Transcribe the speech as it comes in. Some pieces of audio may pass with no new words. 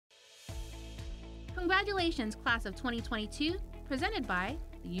Congratulations, class of 2022, presented by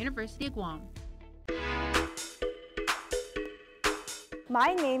the University of Guam.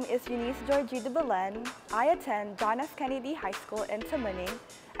 My name is Junice Belen. I attend John F. Kennedy High School in Tamuning,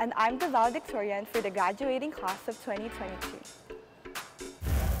 and I'm the valedictorian for the graduating class of 2022.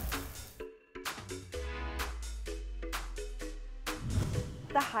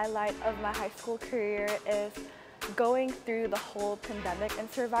 The highlight of my high school career is going through the whole pandemic and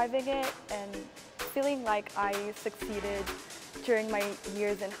surviving it, and feeling like I succeeded during my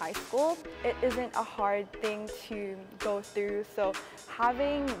years in high school. It isn't a hard thing to go through, so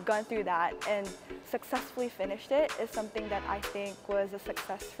having gone through that and successfully finished it is something that I think was a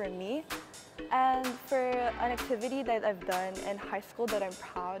success for me. And for an activity that I've done in high school that I'm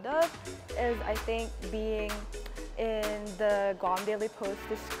proud of is, I think, being in the Guam Daily Post,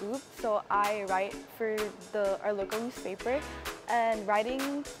 the Scoop. So I write for our local newspaper, and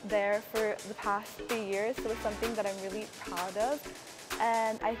writing there for the past 3 years was something that I'm really proud of.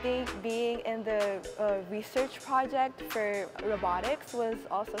 And I think being in the research project for robotics was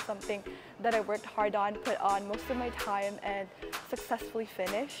also something that I worked hard on, put on most of my time, and successfully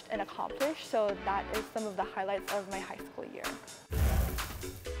finished and accomplished. So that is some of the highlights of my high school year.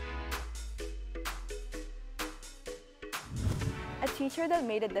 A teacher that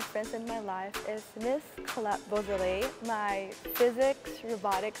made a difference in my life is Miss Colette Beausoleil, my physics,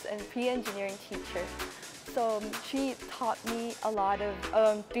 robotics, and pre-engineering teacher. So she taught me a lot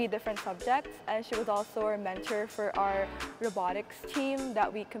of 3 different subjects, and she was also our mentor for our robotics team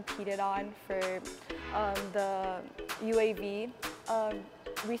that we competed on for the UAV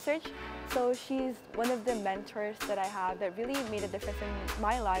research. So she's one of the mentors that I have that really made a difference in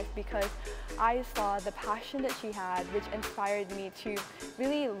my life, because I saw the passion that she had, which inspired me to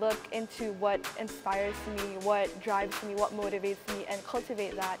really look into what inspires me, what drives me, what motivates me, and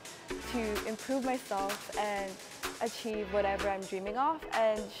cultivate that to improve myself and achieve whatever I'm dreaming of.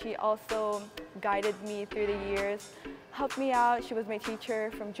 And she also guided me through the years, helped me out. She was my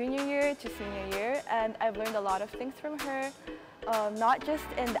teacher from junior year to senior year, and I've learned a lot of things from her. Not just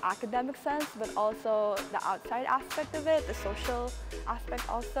in the academic sense, but also the outside aspect of it, the social aspect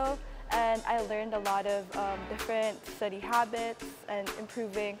also. And I learned a lot of different study habits and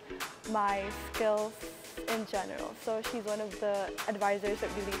improving my skills in general. So she's one of the advisors that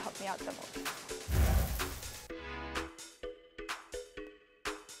really helped me out the most.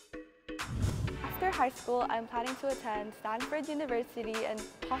 After high school, I'm planning to attend Stanford University and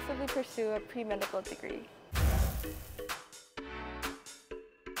possibly pursue a pre-medical degree.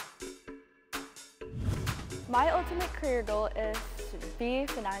 My ultimate career goal is to be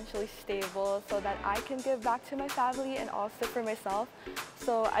financially stable so that I can give back to my family and also for myself.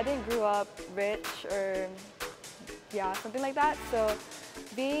 So I didn't grow up rich or something like that. So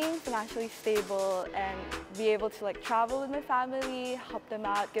being financially stable and be able to travel with my family, help them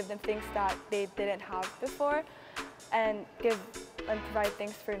out, give them things that they didn't have before, and provide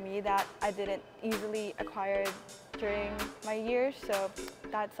things for me that I didn't easily acquire during my years. So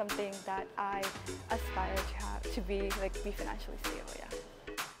that's something that I aspire to be financially stable, yeah.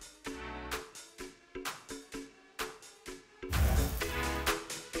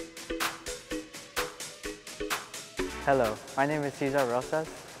 Hello, my name is Czar Rosas.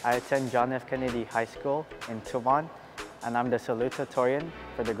 I attend John F. Kennedy High School in Tuban, and I'm the salutatorian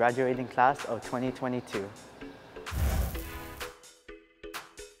for the graduating class of 2022.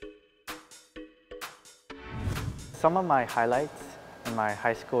 Some of my highlights in my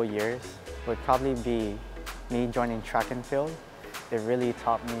high school years would probably be me joining track and field. It really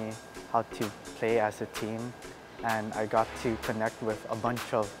taught me how to play as a team, and I got to connect with a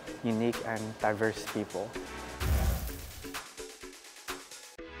bunch of unique and diverse people.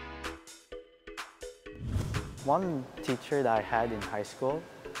 One teacher that I had in high school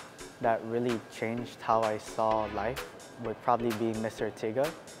that really changed how I saw life would probably be Mr.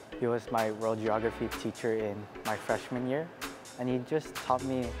 Ortega. He was my world geography teacher in my freshman year, and he just taught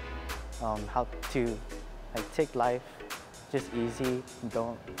me how to take life just easy.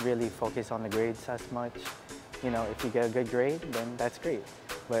 Don't really focus on the grades as much. You know, if you get a good grade, then that's great.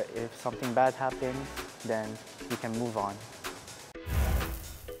 But if something bad happens, then you can move on.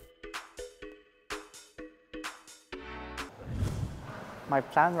 My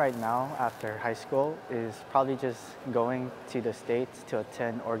plan right now after high school is probably just going to the States to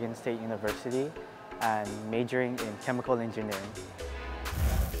attend Oregon State University and majoring in chemical engineering.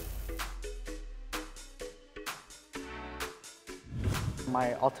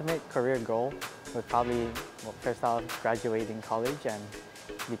 My ultimate career goal would probably, first off, graduating college and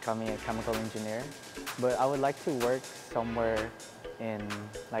becoming a chemical engineer. But I would like to work somewhere in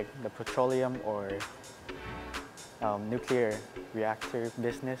like the petroleum or nuclear reactor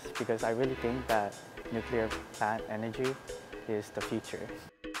business because I really think that nuclear plant energy is the future.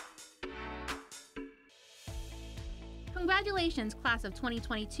 Congratulations, class of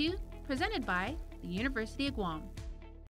 2022, presented by the University of Guam.